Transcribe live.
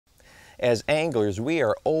As anglers, we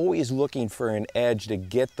are always looking for an edge to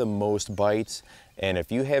get the most bites, and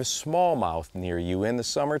if you have smallmouth near you in the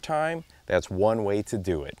summertime, that's one way to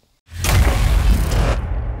do it.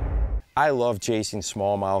 I love chasing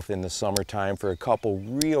smallmouth in the summertime for a couple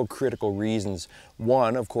real critical reasons.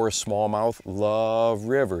 One, of course, smallmouth love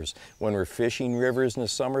rivers. When we're fishing rivers in the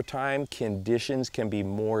summertime, conditions can be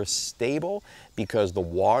more stable because the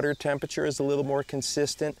water temperature is a little more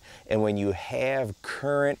consistent. And when you have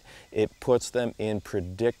current, it puts them in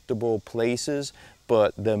predictable places.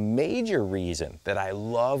 But the major reason that I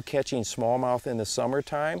love catching smallmouth in the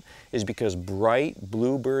summertime is because bright,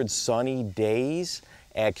 bluebird, sunny days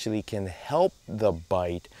actually can help the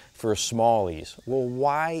bite for smallies. Well,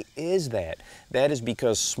 why is that? That is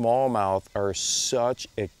because smallmouth are such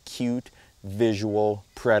acute visual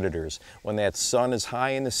predators. When that sun is high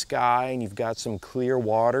in the sky and you've got some clear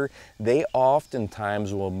water, they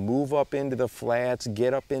oftentimes will move up into the flats,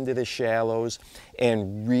 get up into the shallows,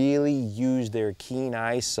 and really use their keen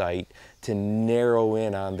eyesight to narrow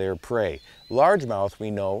in on their prey. Largemouth,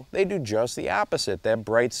 we know, they do just the opposite. That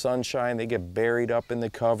bright sunshine, they get buried up in the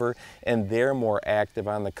cover, and they're more active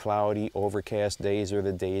on the cloudy, overcast days or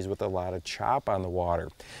the days with a lot of chop on the water.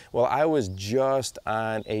 Well, I was just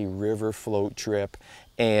on a river float trip,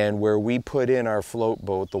 and where we put in our float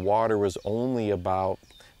boat, the water was only about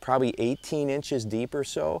probably 18 inches deep or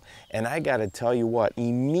so, and I gotta tell you what,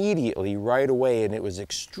 immediately right away, and it was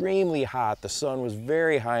extremely hot, the sun was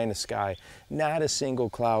very high in the sky, not a single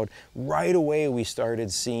cloud, right away we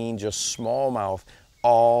started seeing just smallmouth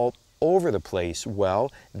all over the place.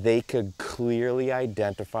 Well, they could clearly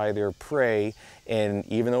identify their prey, and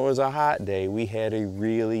even though it was a hot day, we had a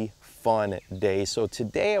really fun day. So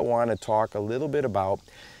today I want to talk a little bit about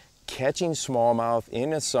catching smallmouth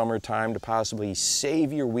in the summertime to possibly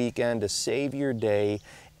save your weekend, to save your day,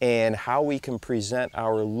 and how we can present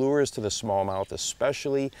our lures to the smallmouth,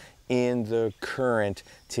 especially in the current,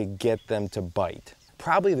 to get them to bite.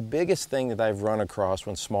 Probably the biggest thing that I've run across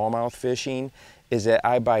when smallmouth fishing is that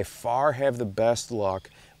I by far have the best luck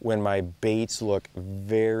when my baits look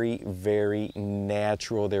very, very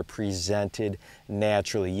natural. They're presented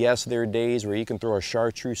naturally. Yes, there are days where you can throw a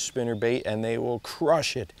chartreuse spinner bait and they will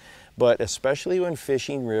crush it. But especially when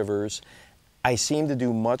fishing rivers, I seem to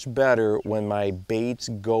do much better when my baits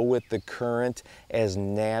go with the current as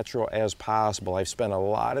natural as possible. I've spent a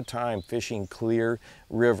lot of time fishing clear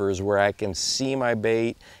rivers where I can see my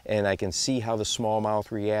bait and I can see how the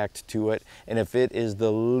smallmouth react to it. And if it is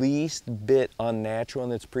the least bit unnatural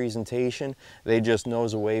in its presentation, they just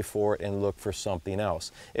nose away for it and look for something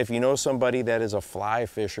else. If you know somebody that is a fly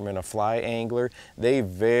fisherman, a fly angler, they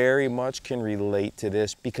very much can relate to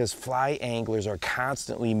this because fly anglers are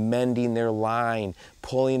constantly mending their line,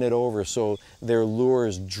 pulling it over so their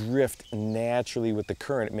lures drift naturally with the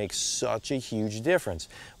current. It makes such a huge difference.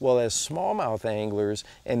 Well, as smallmouth anglers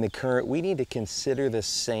and the current, we need to consider the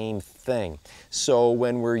same thing. So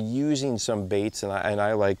when we're using some baits, and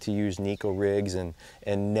I like to use Nico rigs and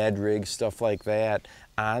Ned rigs, stuff like that,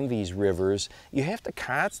 on these rivers, you have to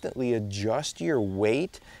constantly adjust your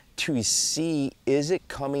weight to see, is it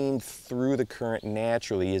coming through the current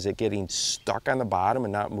naturally? Is it getting stuck on the bottom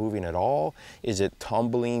and not moving at all? Is it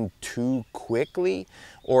tumbling too quickly?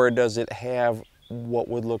 Or does it have what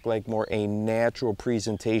would look like more a natural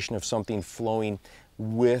presentation of something flowing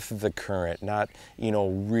with the current, not, you know,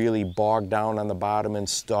 really bogged down on the bottom and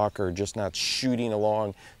stuck, or just not shooting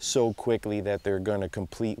along so quickly that they're going to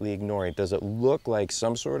completely ignore it? Does it look like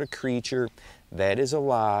some sort of creature that is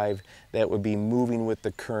alive, that would be moving with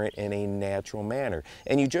the current in a natural manner?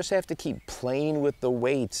 And you just have to keep playing with the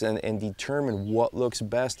weights and determine what looks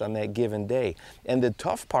best on that given day. And the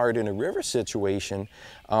tough part in a river situation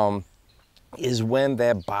is when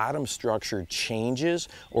that bottom structure changes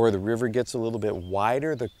or the river gets a little bit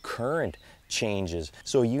wider, the current changes.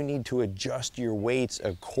 So you need to adjust your weights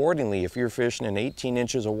accordingly. If you're fishing in 18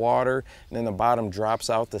 inches of water and then the bottom drops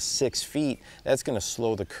out to 6 feet, that's going to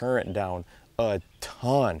slow the current down a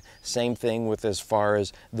ton. Same thing with as far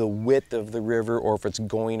as the width of the river, or if it's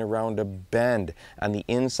going around a bend. On the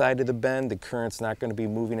inside of the bend, the current's not going to be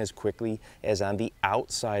moving as quickly as on the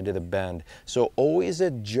outside of the bend. So always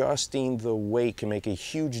adjusting the weight can make a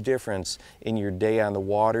huge difference in your day on the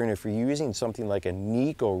water. And if you're using something like a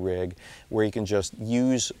Nico rig, where you can just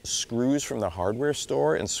use screws from the hardware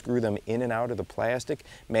store and screw them in and out of the plastic,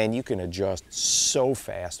 man, you can adjust so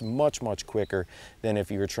fast, much, much quicker than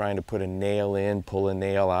if you were trying to put a nail in, pull a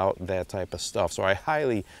nail out, that type of stuff. So I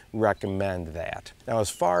highly recommend that. Now, as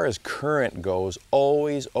far as current goes,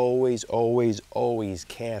 always, always, always, always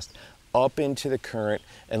cast up into the current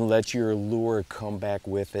and let your lure come back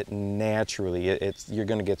with it naturally. You're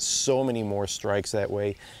going to get so many more strikes that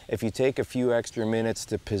way. If you take a few extra minutes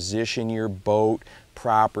to position your boat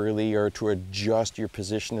properly or to adjust your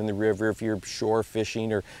position in the river, if you're shore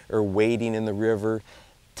fishing or wading in the river,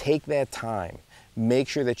 take that time. Make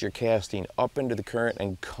sure that you're casting up into the current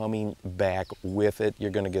and coming back with it.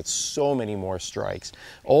 You're going to get so many more strikes.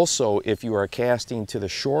 Also, if you are casting to the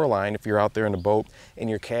shoreline, if you're out there in the boat and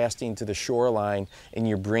you're casting to the shoreline and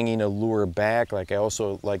you're bringing a lure back, like I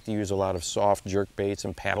also like to use a lot of soft jerk baits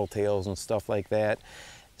and paddle tails and stuff like that,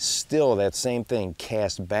 still that same thing,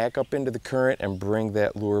 cast back up into the current and bring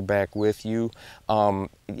that lure back with you.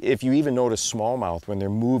 If you even notice smallmouth, when they're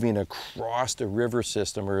moving across a river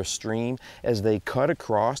system or a stream, as they cut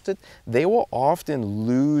across it, they will often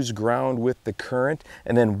lose ground with the current,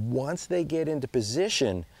 and then once they get into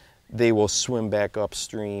position, they will swim back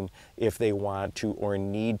upstream if they want to or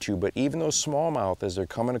need to. But even those smallmouth, as they're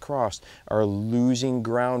coming across, are losing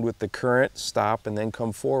ground with the current, stop and then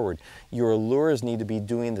come forward. Your lures need to be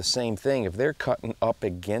doing the same thing. If they're cutting up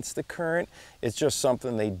against the current, it's just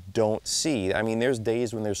something they don't see. I mean, there's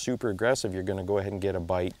days when they're super aggressive, you're gonna go ahead and get a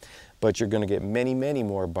bite, but you're going to get many, many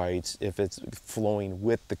more bites if it's flowing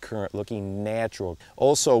with the current, looking natural.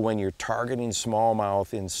 Also, when you're targeting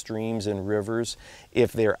smallmouth in streams and rivers,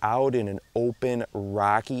 if they're out in an open,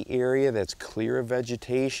 rocky area that's clear of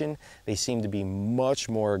vegetation, they seem to be much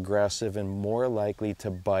more aggressive and more likely to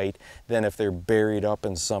bite than if they're buried up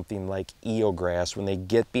in something like eelgrass. When they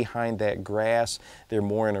get behind that grass, they're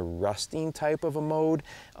more in a resting type of a mode.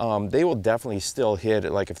 They will definitely still hit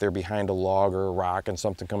it, like if they're behind a log or a rock and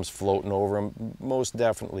something comes floating over them, most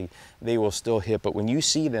definitely they will still hit. But when you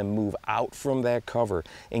see them move out from that cover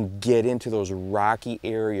and get into those rocky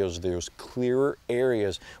areas, those clearer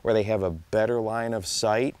areas where they have a better line of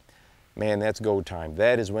sight, man, that's go time.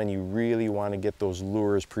 That is when you really want to get those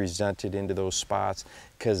lures presented into those spots,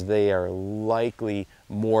 because they are likely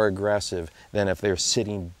more aggressive than if they're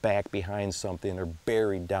sitting back behind something or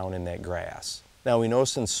buried down in that grass. Now, we know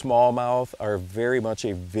since smallmouth are very much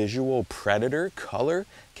a visual predator, color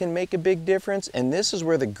can make a big difference, and this is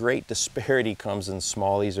where the great disparity comes in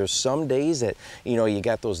smallies. There's some days that, you know, you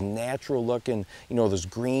got those natural looking, you know, those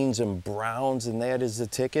greens and browns, and that is the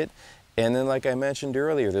ticket. And then, like I mentioned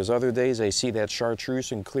earlier, there's other days I see that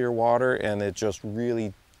chartreuse in clear water and it just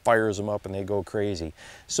really fires them up and they go crazy.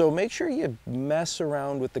 So make sure you mess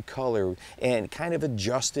around with the color and kind of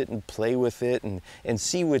adjust it and play with it and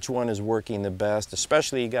see which one is working the best.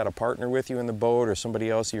 Especially you got a partner with you in the boat or somebody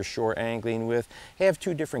else you're shore angling with. Have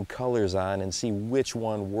two different colors on and see which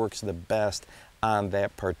one works the best on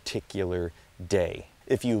that particular day.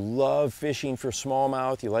 If you love fishing for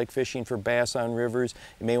smallmouth, you like fishing for bass on rivers,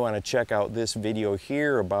 you may want to check out this video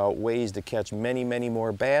here about ways to catch many, many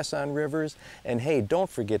more bass on rivers. And hey, don't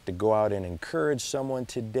forget to go out and encourage someone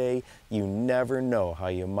today. You never know how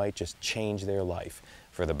you might just change their life.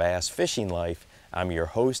 For the Bass Fishing Life, I'm your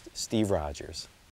host, Steve Rogers.